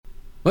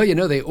Well,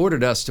 they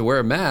ordered us to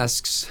wear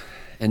masks,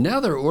 and now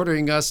they're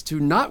ordering us to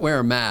not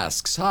wear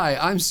masks. Hi,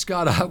 I'm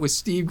Scott Ott with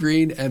Steve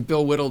Green and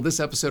Bill Whittle. This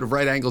episode of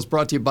Right Angles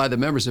brought to you by the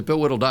members at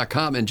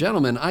BillWhittle.com. And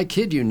gentlemen, I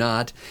kid you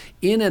not,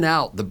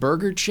 In-N-Out, the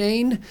burger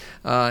chain,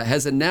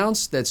 has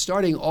announced that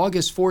starting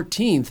August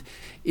 14th,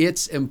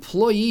 its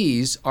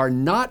employees are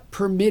not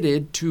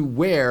permitted to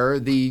wear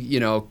the,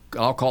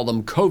 I'll call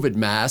them COVID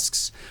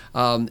masks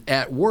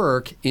at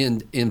work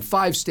in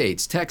 5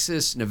 states: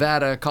 Texas,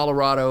 Nevada,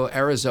 Colorado,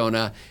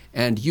 Arizona,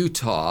 and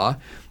Utah.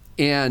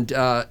 And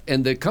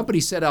the company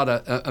set out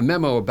a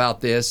memo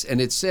about this, and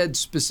it said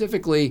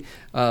specifically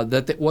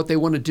that what they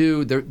want to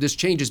do, this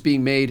change is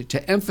being made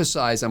to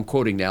emphasize, I'm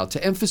quoting now,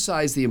 to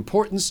emphasize the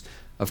importance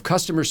of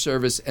customer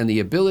service and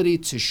the ability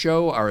to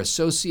show our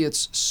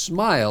associates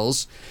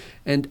smiles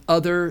and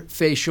other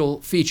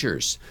facial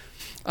features.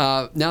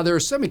 Now, there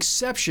are some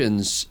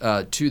exceptions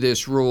to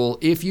this rule.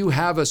 If you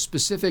have a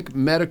specific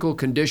medical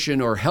condition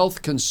or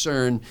health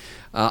concern,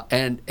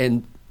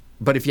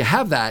 but if you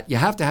have that, you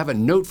have to have a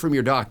note from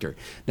your doctor.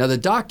 Now, the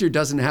doctor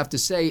doesn't have to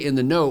say in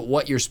the note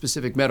what your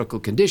specific medical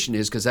condition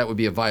is, because that would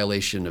be a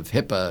violation of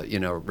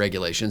HIPAA,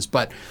 regulations.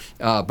 But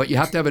you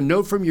have to have a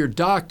note from your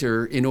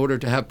doctor in order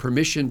to have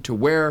permission to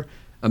wear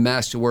a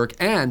mask to work.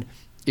 And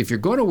if you're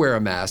going to wear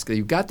a mask,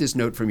 you've got this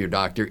note from your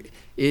doctor,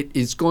 it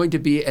is going to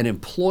be an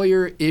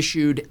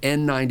employer-issued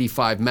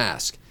N95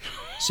 mask.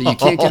 So you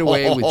can't get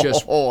away with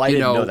just,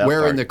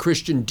 wearing the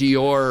Christian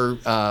Dior,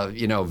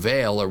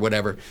 veil or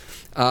whatever.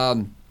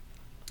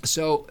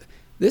 So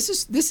this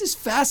is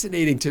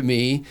fascinating to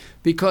me,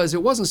 because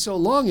it wasn't so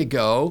long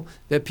ago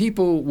that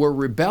people were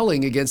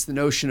rebelling against the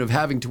notion of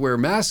having to wear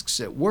masks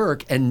at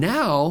work, and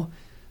now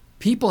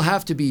people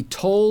have to be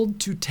told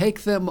to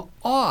take them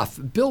off.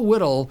 Bill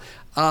Whittle,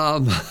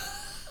 and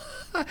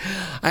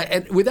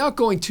without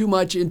going too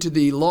much into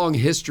the long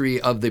history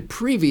of the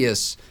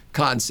previous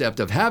concept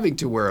of having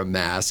to wear a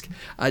mask,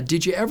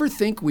 did you ever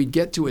think we'd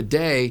get to a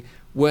day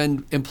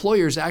when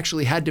employers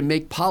actually had to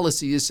make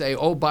policies say,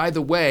 oh, by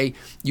the way,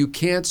 you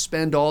can't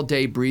spend all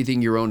day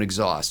breathing your own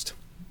exhaust?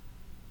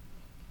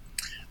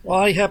 Well,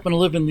 I happen to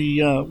live in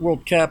the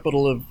world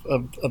capital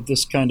of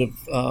this kind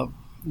of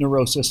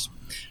neurosis.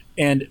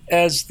 And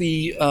as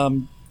the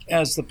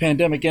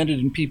pandemic ended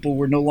and people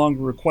were no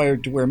longer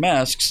required to wear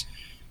masks,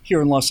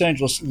 here in Los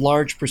Angeles,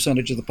 large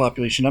percentage of the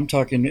population, I'm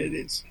talking,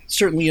 it's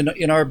certainly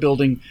in our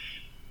building,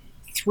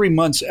 3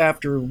 months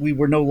after we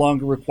were no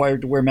longer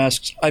required to wear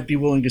masks, I'd be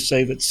willing to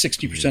say that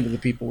 60% of the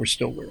people were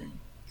still wearing them.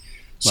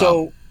 Wow.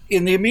 So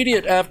in the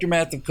immediate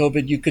aftermath of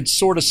COVID, you could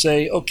sort of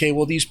say, okay,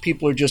 well, these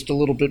people are just a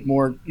little bit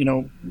more,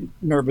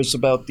 nervous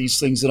about these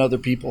things than other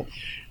people.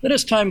 Then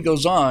as time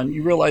goes on,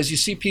 you realize you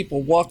see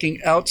people walking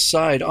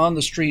outside on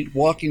the street,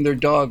 walking their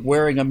dog,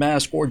 wearing a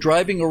mask, or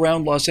driving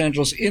around Los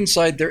Angeles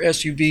inside their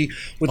SUV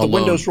with the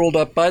windows rolled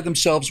up by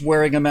themselves,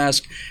 wearing a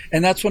mask.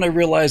 And that's when I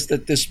realized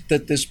that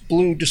this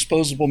blue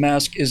disposable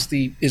mask is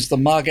the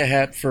MAGA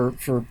hat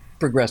for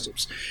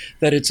progressives,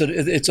 that it's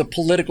a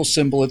political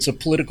symbol, it's a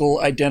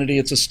political identity,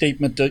 it's a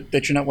statement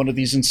that you're not one of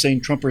these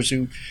insane Trumpers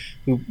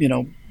who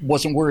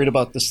wasn't worried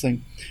about this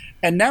thing.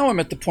 And now I'm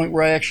at the point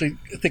where I actually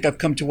think I've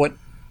come to what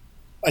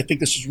I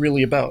think this is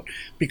really about,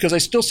 because I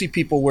still see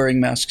people wearing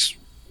masks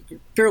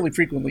fairly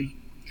frequently.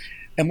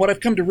 And what I've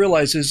come to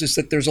realize is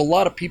that there's a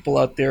lot of people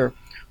out there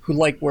who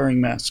like wearing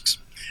masks.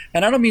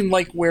 And I don't mean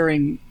like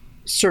wearing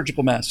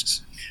surgical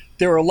masks.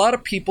 There are a lot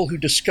of people who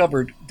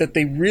discovered that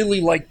they really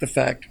like the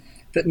fact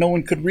that no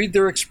one could read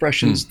their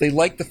expressions. They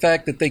liked the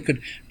fact that they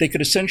could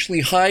essentially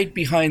hide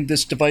behind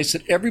this device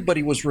that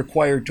everybody was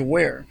required to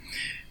wear,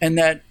 and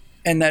that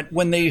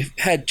when they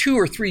had 2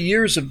 or 3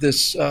 years of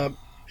this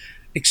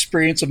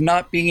experience of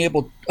not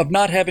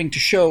having to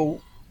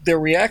show their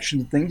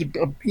reaction to things,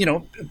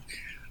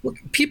 look,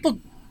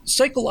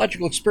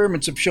 psychological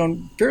experiments have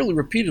shown fairly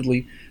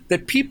repeatedly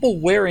that people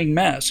wearing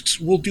masks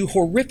will do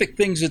horrific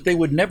things that they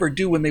would never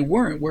do when they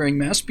weren't wearing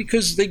masks,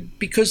 because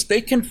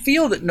they can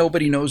feel that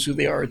nobody knows who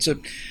they are. It's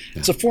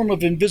a form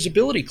of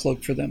invisibility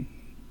cloak for them.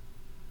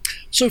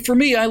 So for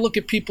me, I look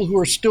at people who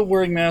are still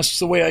wearing masks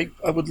the way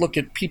I would look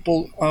at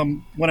people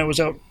when I was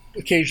out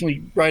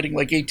occasionally riding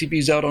like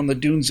ATVs out on the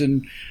dunes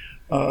in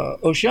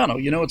Oceano.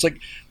 It's like,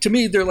 to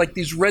me, they're like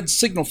these red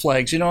signal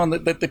flags,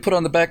 that they put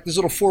on the back, these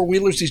little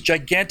 4-wheelers, these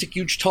gigantic,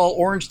 huge, tall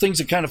orange things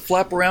that kind of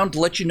flap around to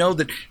let you know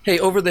that, hey,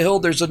 over the hill,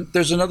 there's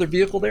another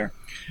vehicle there.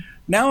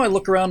 Now I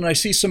look around and I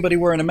see somebody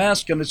wearing a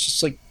mask, and it's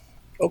just like,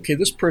 okay,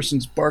 this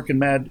person's barking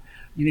mad.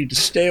 You need to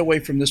stay away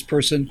from this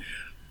person.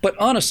 But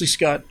honestly,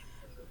 Scott,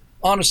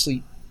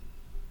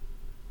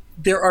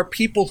 there are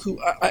people who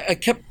I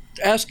kept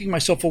asking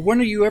myself, well,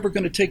 when are you ever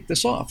going to take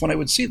this off, when I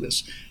would see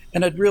this?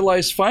 And I'd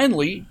realize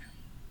finally,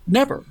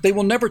 never. They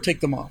will never take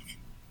them off.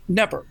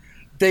 Never.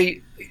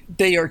 They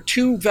are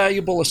too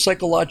valuable a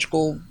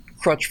psychological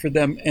crutch for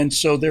them, and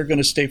so they're going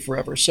to stay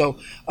forever. So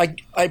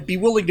I'd be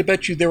willing to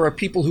bet you there are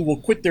people who will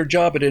quit their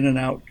job at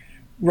In-N-Out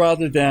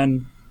rather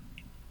than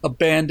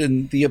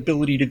abandon the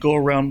ability to go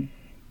around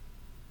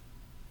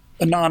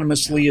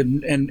anonymously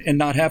and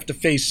not have to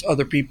face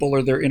other people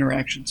or their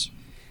interactions.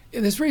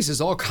 And this raises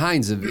all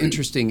kinds of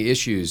interesting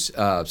issues,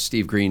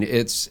 Steve Green.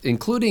 It's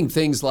including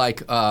things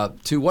like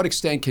to what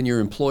extent can your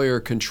employer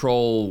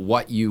control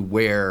what you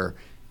wear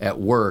at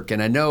work?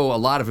 And I know a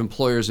lot of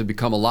employers have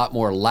become a lot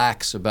more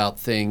lax about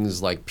things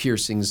like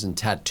piercings and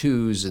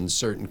tattoos and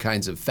certain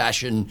kinds of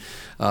fashion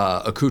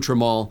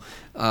accoutrement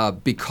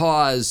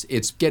because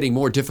it's getting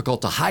more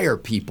difficult to hire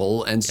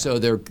people. And so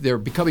they're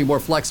becoming more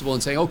flexible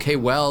and saying, okay,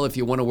 well, if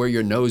you want to wear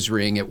your nose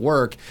ring at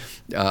work,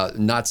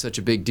 not such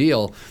a big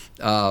deal.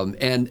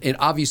 And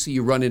obviously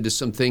you run into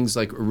some things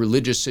like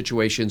religious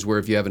situations where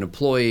if you have an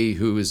employee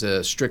who is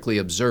a strictly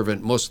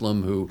observant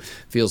Muslim who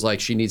feels like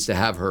she needs to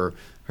have her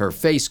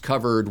face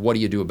covered, what do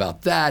you do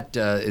about that?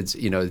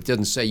 It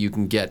doesn't say you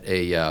can get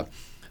a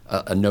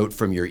note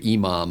from your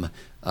imam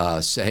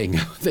saying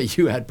that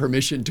you had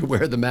permission to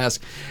wear the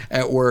mask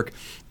at work.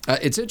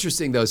 It's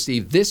interesting, though,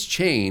 Steve, this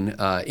chain,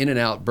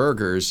 In-N-Out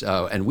Burgers,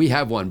 and we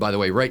have one, by the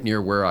way, right near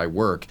where I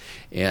work,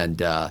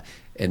 and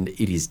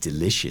it is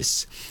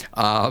delicious.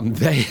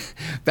 They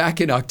back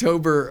in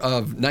October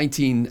of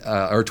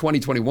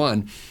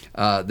 2021,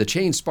 the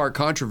chain sparked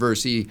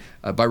controversy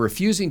by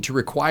refusing to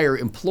require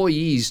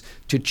employees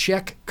to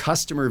check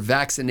customer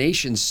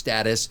vaccination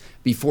status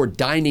before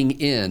dining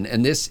in,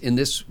 and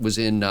this was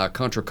in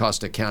Contra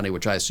Costa County,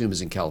 which I assume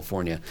is in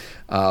California.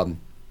 And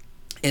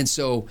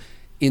so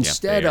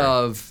instead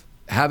of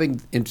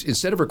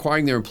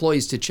requiring their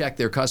employees to check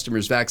their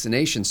customers'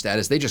 vaccination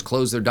status, they just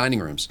close their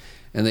dining rooms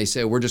and they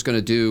say we're going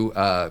to do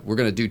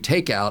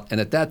takeout. And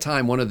at that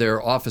time, one of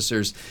their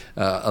officers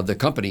of the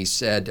company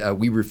said,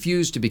 "We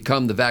refuse to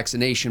become the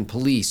vaccination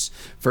police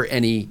for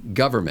any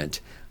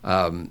government."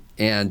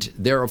 And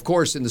they're, of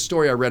course, in the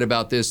story I read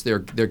about this, they're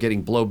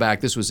getting blowback.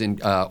 This was on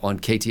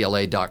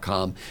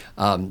KTLA.com.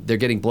 They're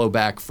getting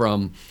blowback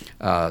from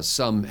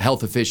some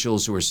health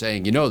officials who are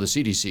saying, the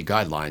CDC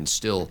guidelines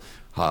still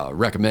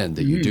recommend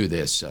that you do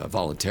this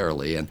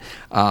voluntarily. And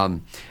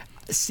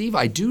Steve,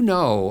 I do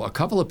know a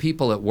couple of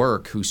people at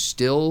work who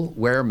still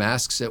wear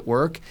masks at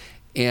work,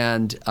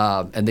 and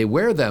they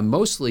wear them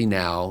mostly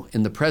now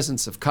in the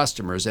presence of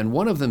customers. And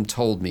one of them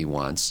told me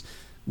once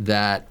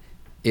that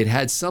it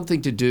had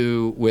something to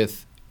do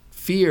with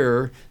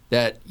fear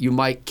that you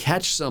might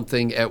catch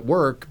something at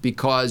work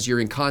because you're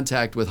in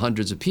contact with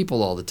hundreds of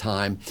people all the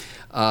time,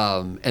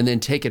 and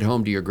then take it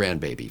home to your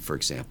grandbaby, for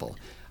example.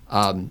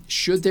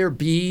 Should there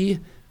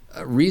be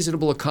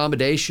reasonable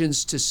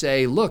accommodations to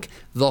say, look,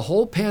 the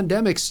whole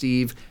pandemic,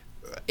 Steve,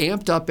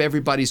 amped up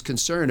everybody's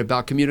concern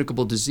about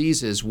communicable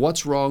diseases.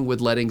 What's wrong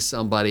with letting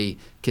somebody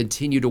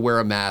continue to wear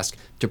a mask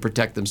to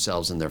protect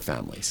themselves and their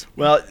families?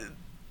 Well,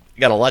 you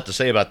got a lot to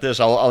say about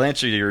this. I'll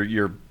answer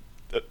your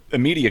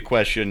immediate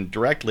question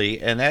directly,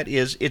 and that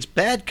is it's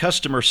bad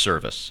customer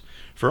service.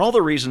 For all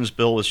the reasons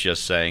Bill was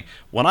just saying,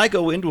 when I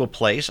go into a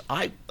place,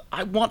 I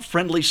want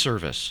friendly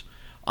service.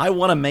 I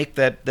want to make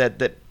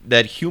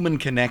that human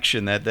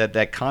connection,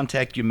 that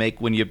contact you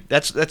make when you.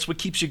 That's what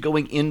keeps you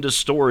going into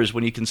stores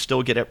when you can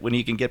still get it, when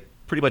you can get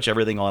pretty much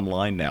everything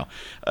online now.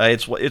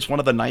 It's one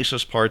of the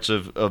nicest parts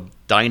of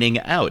dining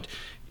out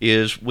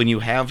is when you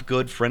have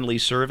good friendly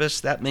service.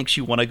 That makes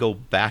you want to go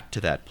back to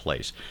that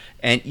place,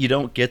 and you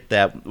don't get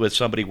that with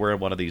somebody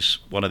wearing one of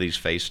these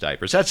face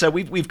diapers. That said,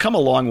 we've come a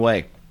long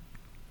way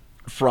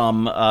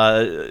from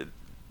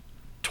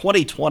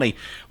 2020,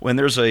 when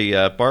there's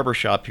a barber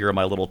shop here in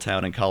my little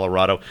town in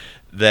Colorado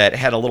that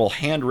had a little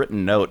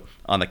handwritten note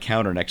on the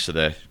counter next to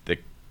the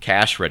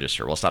cash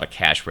register. Well, it's not a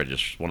cash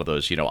register, it's one of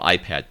those,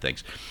 iPad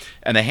things.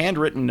 And the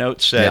handwritten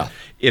note said,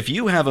 if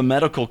you have a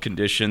medical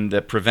condition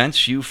that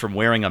prevents you from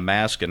wearing a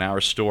mask in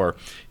our store,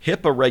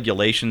 HIPAA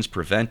regulations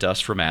prevent us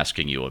from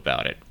asking you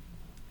about it.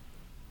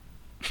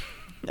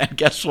 And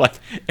guess what?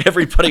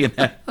 Everybody in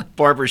that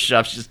barber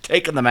shop's just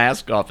taking the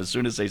mask off as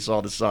soon as they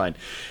saw the sign.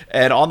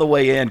 And on the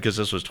way in, because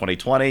this was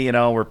 2020,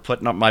 we're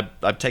putting up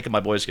I'm taking my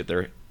boys to get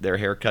their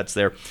haircuts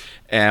there,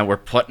 and we're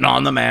putting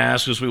on the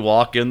mask as we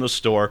walk in the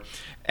store.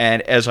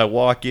 And as I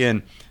walk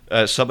in,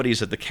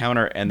 somebody's at the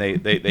counter, and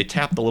they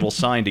tap the little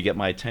sign to get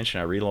my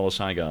attention. I read a little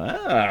sign,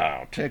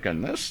 go,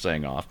 taking this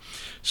thing off.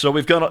 So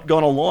we've gone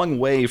a long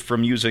way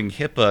from using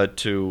HIPAA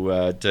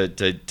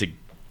to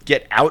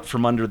get out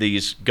from under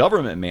these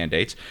government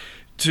mandates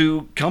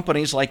to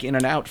companies like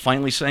In-N-Out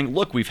finally saying,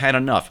 look, we've had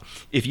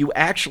enough. If you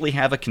actually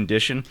have a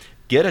condition,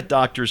 get a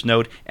doctor's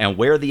note and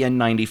wear the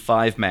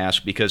N95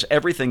 mask, because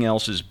everything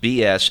else is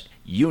BS.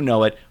 You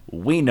know it.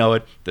 We know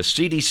it. The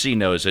CDC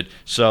knows it.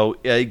 So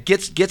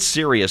get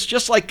serious.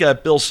 Just like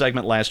Bill's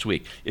segment last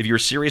week. If you're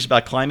serious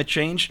about climate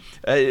change,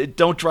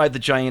 don't drive the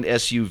giant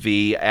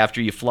SUV after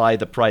you fly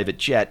the private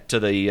jet to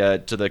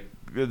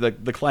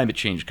the climate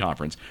change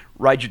conference.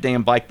 Ride your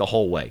damn bike the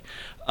whole way.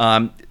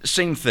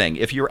 Same thing.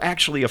 If you're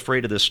actually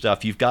afraid of this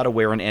stuff, you've got to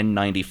wear an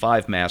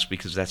N95 mask,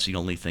 because that's the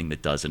only thing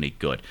that does any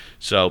good.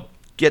 So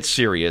get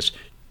serious.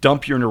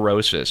 Dump your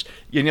neurosis.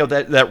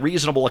 That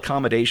reasonable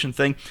accommodation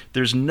thing,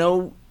 there's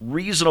no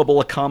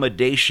reasonable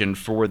accommodation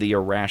for the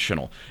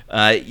irrational.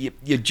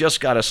 You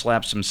just got to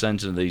slap some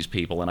sense into these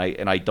people, and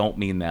I don't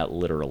mean that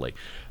literally.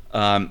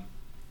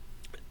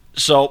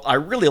 So I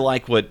really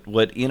like what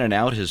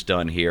In-N-Out has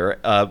done here.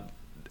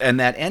 And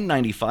that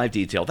N95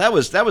 detail, that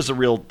was a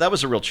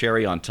real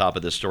cherry on top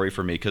of this story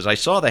for me, because I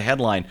saw the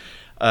headline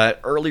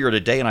earlier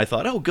today and I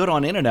thought, oh, good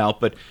on In-N-Out,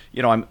 but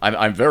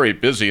I'm very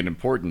busy and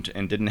important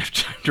and didn't have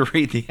time to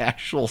read the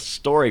actual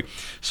story,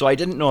 so I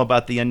didn't know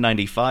about the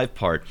N95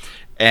 part.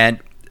 And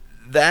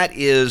that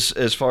is,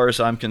 as far as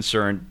I'm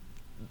concerned,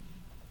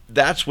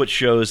 that's what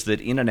shows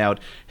that In-N-Out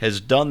has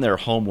done their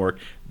homework.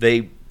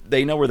 They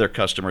know where their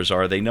customers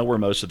are, they know where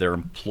most of their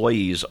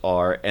employees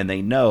are, and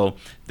they know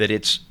that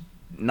it's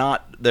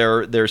not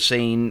they're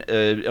sane,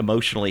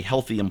 emotionally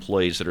healthy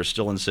employees that are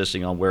still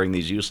insisting on wearing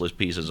these useless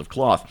pieces of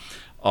cloth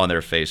on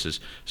their faces.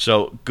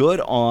 So good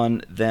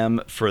on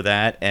them for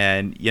that.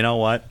 And you know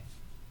what?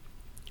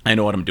 I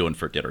know what I'm doing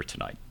for dinner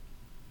tonight.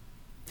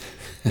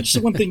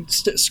 Just one thing,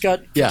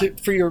 Scott, Yeah.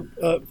 for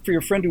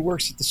your friend who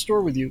works at the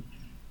store with you.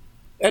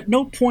 At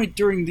no point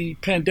during the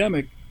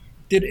pandemic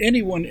did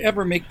anyone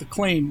ever make the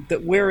claim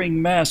that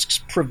wearing masks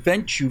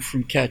prevent you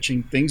from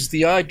catching things.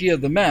 The idea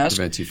of the mask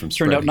Prevents you from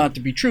turned out spreading. not to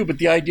be true, but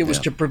the idea was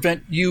Yeah. to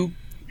prevent you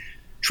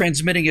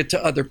transmitting it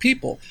to other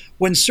people.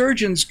 When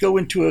surgeons go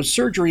into a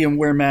surgery and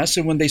wear masks,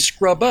 and when they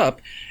scrub up,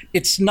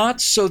 it's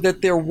not so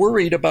that they're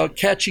worried about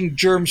catching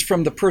germs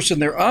from the person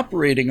they're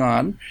operating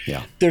on.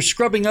 Yeah. They're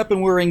scrubbing up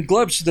and wearing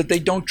gloves so that they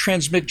don't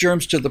transmit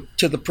germs to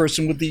the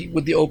person with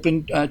the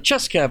open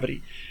chest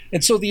cavity.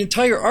 And so the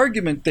entire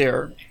argument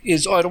there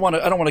is, I don't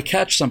want to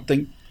catch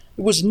something.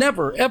 It was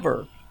never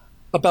ever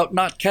about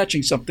not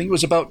catching something. It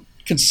was about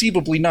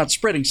conceivably not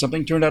spreading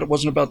something. Turned out it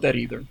wasn't about that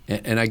either.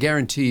 And I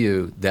guarantee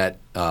you that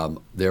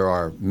there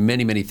are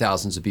many, many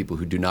thousands of people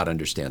who do not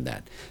understand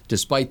that,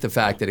 despite the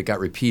fact that it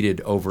got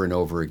repeated over and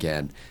over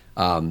again.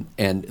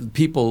 And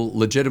people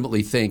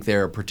legitimately think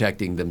they're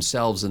protecting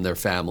themselves and their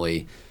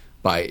family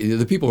by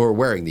the people who are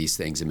wearing these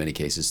things in many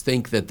cases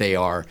think that they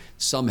are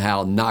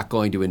somehow not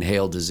going to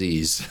inhale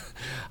disease.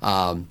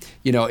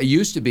 It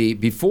used to be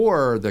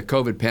before the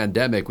COVID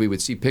pandemic, we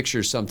would see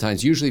pictures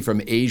sometimes, usually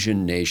from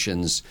Asian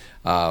nations,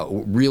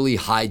 really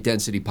high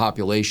density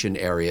population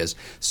areas,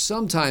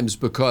 sometimes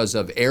because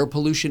of air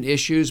pollution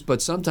issues,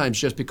 but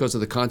sometimes just because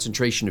of the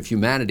concentration of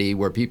humanity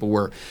where people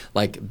were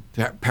like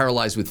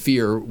paralyzed with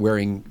fear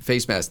wearing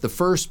face masks. The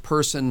first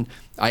person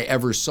I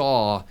ever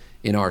saw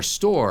in our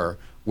store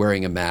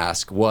wearing a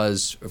mask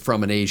was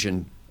from an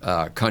Asian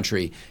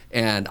country.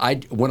 And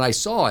when I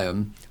saw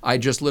him, I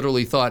just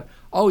literally thought,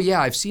 oh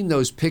yeah, I've seen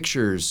those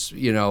pictures,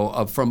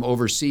 from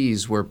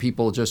overseas where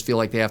people just feel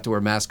like they have to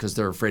wear masks because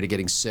they're afraid of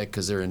getting sick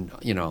because they're in,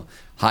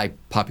 high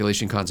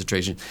population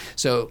concentration.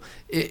 So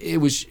it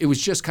was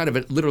just kind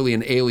of literally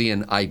an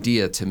alien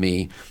idea to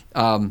me.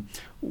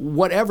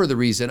 Whatever the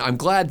reason, I'm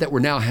glad that we're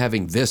now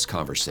having this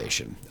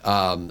conversation.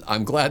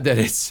 I'm glad that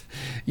it's,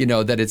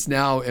 that it's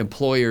now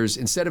employers,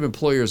 instead of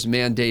employers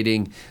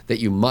mandating that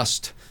you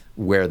must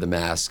wear the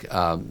mask,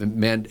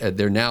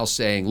 they're now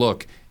saying,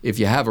 look, if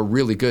you have a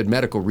really good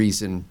medical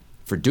reason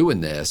for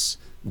doing this,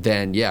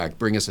 then yeah,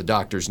 bring us a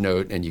doctor's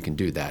note and you can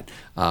do that.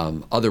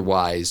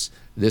 Otherwise,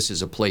 this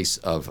is a place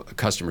of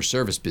customer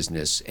service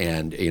business.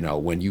 And,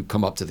 when you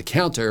come up to the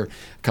counter,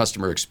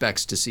 customer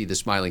expects to see the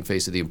smiling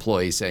face of the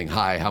employee saying,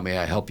 hi, how may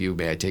I help you?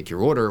 May I take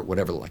your order?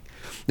 Whatever like.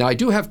 Now, I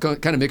do have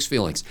kind of mixed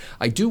feelings.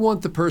 I do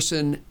want the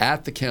person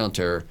at the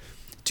counter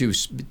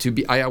to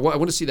be, I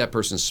want to see that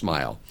person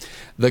smile.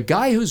 The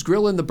guy who's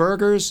grilling the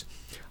burgers,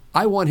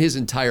 I want his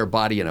entire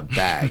body in a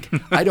bag.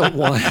 I don't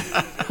want,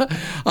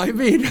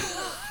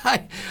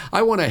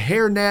 I want a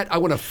hair net. I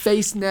want a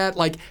face net.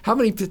 Like, how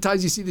many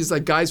times you see these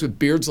like guys with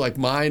beards like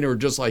mine who are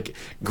just like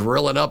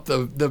grilling up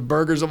the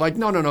burgers? I'm like,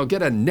 no,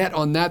 get a net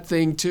on that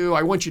thing too.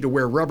 I want you to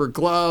wear rubber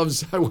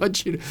gloves. I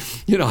want you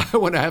to, I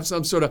want to have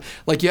some sort of,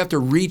 like you have to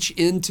reach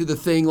into the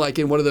thing like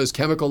in one of those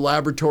chemical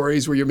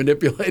laboratories where you're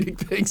manipulating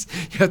things.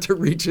 You have to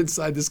reach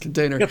inside this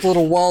container. You got the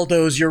little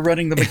Waldos, you're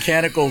running the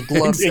mechanical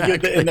gloves,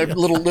 Exactly. and the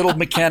little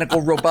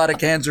mechanical robotic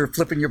hands are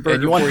flipping your burger.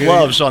 And you want for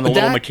gloves on the But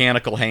little that-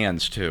 mechanical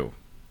hands too.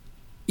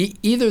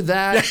 Either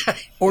that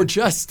or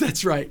just,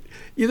 that's right.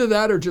 Either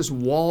that or just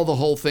wall the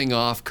whole thing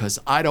off because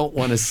I don't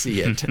want to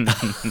see it.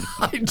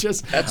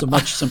 That's a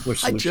much simpler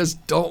solution. I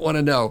just don't want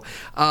to know.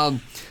 I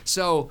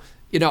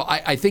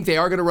think they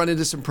are going to run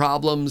into some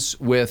problems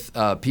with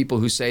people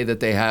who say that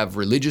they have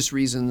religious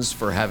reasons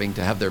for having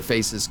to have their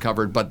faces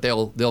covered, but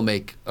they'll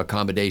make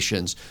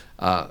accommodations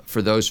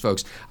for those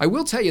folks. I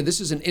will tell you, this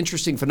is an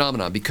interesting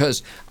phenomenon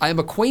because I am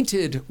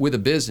acquainted with a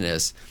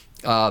business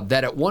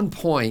that at one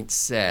point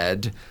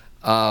said,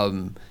 a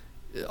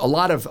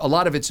lot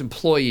of its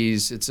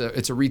employees, it's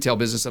a retail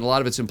business, and a lot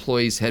of its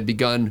employees had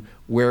begun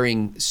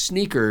wearing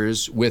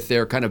sneakers with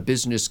their kind of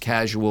business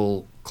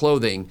casual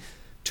clothing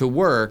to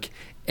work.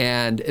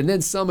 And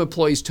then some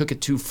employees took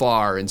it too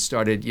far and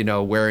started,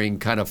 wearing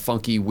kind of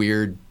funky,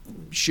 weird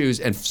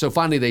shoes. And so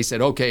finally they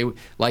said, okay,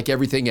 like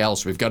everything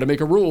else, we've got to make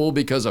a rule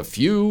because a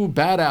few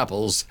bad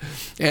apples.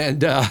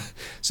 And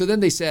so then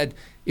they said,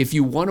 if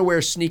you want to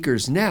wear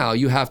sneakers now,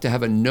 you have to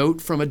have a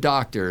note from a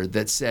doctor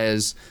that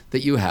says that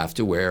you have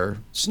to wear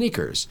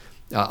sneakers.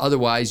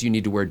 Otherwise, you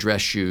need to wear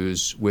dress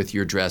shoes with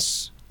your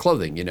dress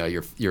clothing,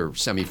 your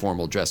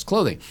semi-formal dress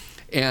clothing.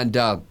 And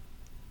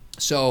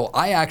so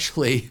I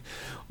actually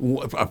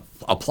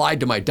applied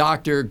to my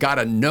doctor, got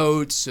a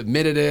note,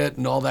 submitted it,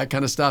 and all that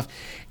kind of stuff.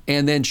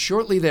 And then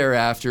shortly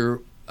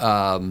thereafter,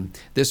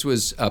 this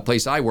was a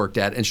place I worked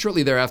at, and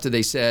shortly thereafter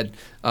they said,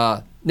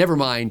 never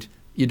mind,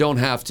 you don't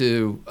have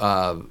to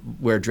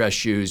wear dress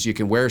shoes, you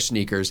can wear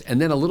sneakers. And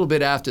then a little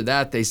bit after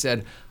that, they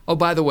said, oh,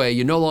 by the way,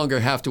 you no longer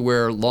have to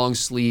wear long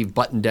sleeve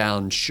button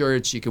down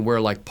shirts. You can wear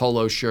like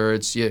polo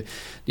shirts. You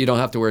don't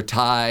have to wear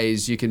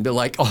ties. You can be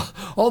like,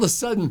 all of a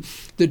sudden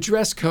the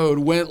dress code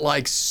went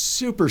like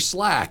super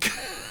slack.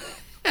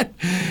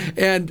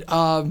 And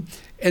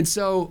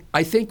so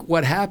I think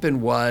what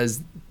happened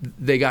was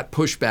they got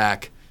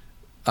pushback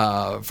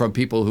from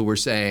people who were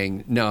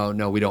saying,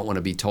 no, we don't want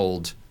to be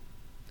told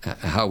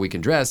how we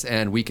can dress,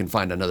 and we can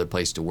find another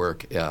place to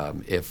work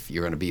if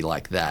you're going to be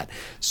like that.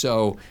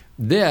 So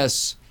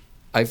this,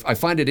 I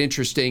find it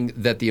interesting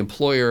that the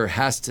employer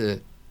has to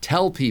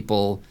tell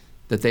people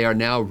that they are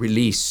now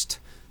released,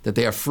 that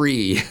they are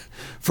free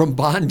from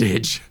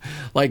bondage.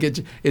 Like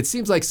it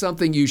seems like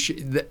something you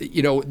should,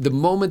 the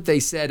moment they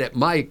said at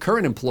my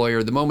current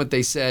employer, the moment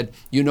they said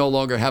you no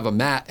longer have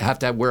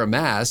to wear a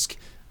mask,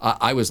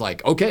 I was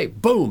like, okay,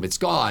 boom, it's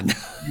gone.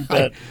 You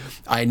bet.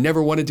 I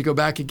never wanted to go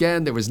back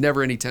again. There was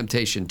never any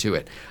temptation to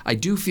it. I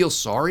do feel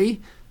sorry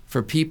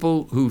for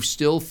people who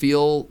still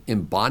feel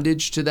in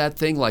bondage to that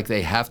thing, like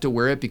they have to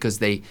wear it because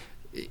they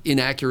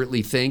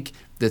inaccurately think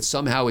that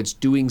somehow it's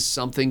doing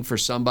something for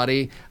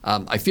somebody.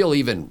 I feel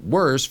even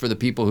worse for the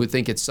people who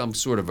think it's some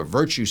sort of a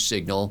virtue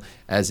signal,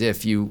 as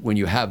if when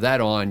you have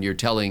that on, you're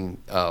telling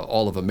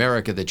all of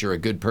America that you're a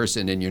good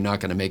person and you're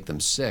not going to make them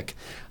sick.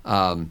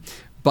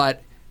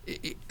 But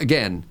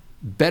again,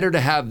 better to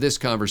have this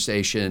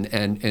conversation,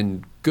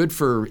 and good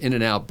for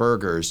In-N-Out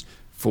Burgers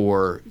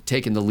for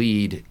taking the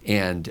lead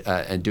and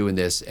doing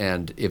this.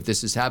 And if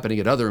this is happening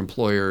at other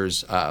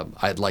employers,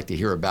 I'd like to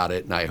hear about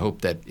it, and I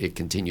hope that it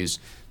continues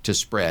to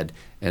spread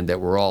and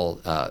that we're all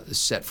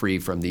set free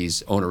from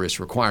these onerous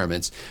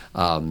requirements.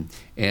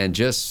 And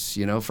just,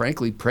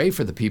 frankly, pray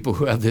for the people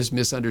who have this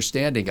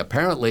misunderstanding.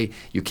 Apparently,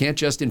 you can't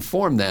just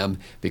inform them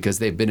because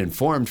they've been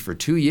informed for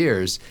 2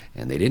 years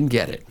and they didn't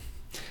get it.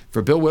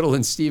 For Bill Whittle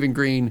and Stephen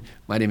Green,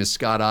 my name is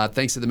Scott Ott.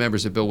 Thanks to the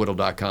members of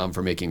BillWhittle.com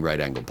for making Right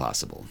Angle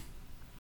possible.